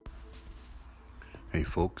Hey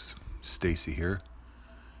folks, Stacy here,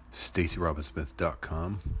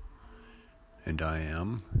 StacyRobinsmith.com, and I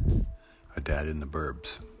am a dad in the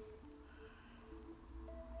burbs.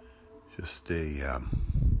 Just a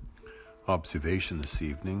observation this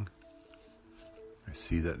evening. I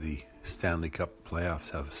see that the Stanley Cup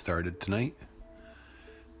playoffs have started tonight.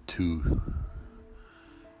 Two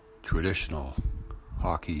traditional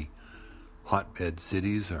hockey hotbed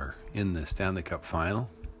cities are in the Stanley Cup final.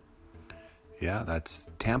 Yeah, that's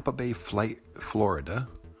Tampa Bay, Florida.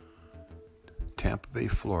 Tampa Bay,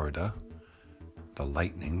 Florida. The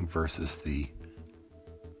Lightning versus the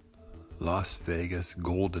Las Vegas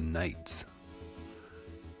Golden Knights.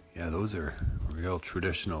 Yeah, those are real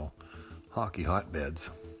traditional hockey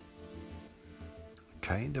hotbeds.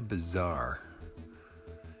 Kind of bizarre.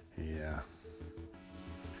 Yeah.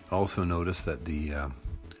 Also notice that the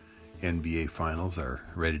NBA finals are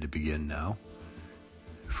ready to begin now.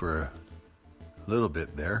 For a little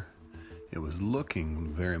bit there, it was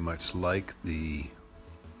looking very much like it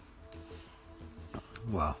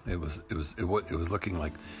was looking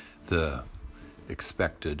like the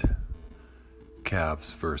expected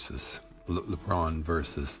Cavs versus LeBron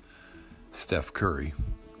versus Steph Curry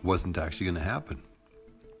wasn't actually going to happen.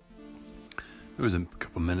 There was a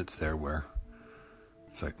couple minutes there where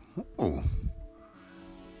it's like, oh,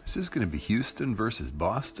 is this going to be Houston versus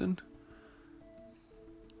Boston?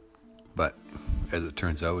 But as it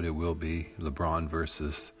turns out, it will be LeBron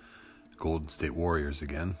versus Golden State Warriors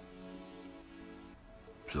again.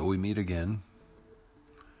 So we meet again.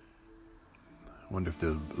 I wonder if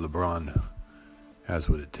the LeBron has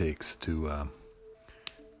what it takes to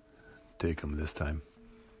take him this time.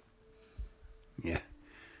 Yeah,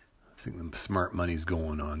 I think the smart money's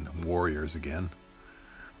going on the Warriors again.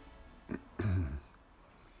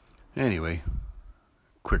 Anyway,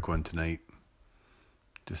 quick one tonight.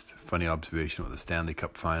 Just a funny observation with the Stanley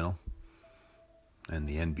Cup final and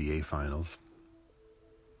the NBA finals.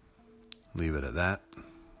 Leave it at that.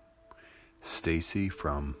 Stacy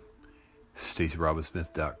from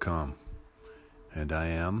StacyRobinsmith.com. And I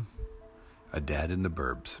am a dad in the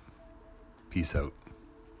burbs. Peace out.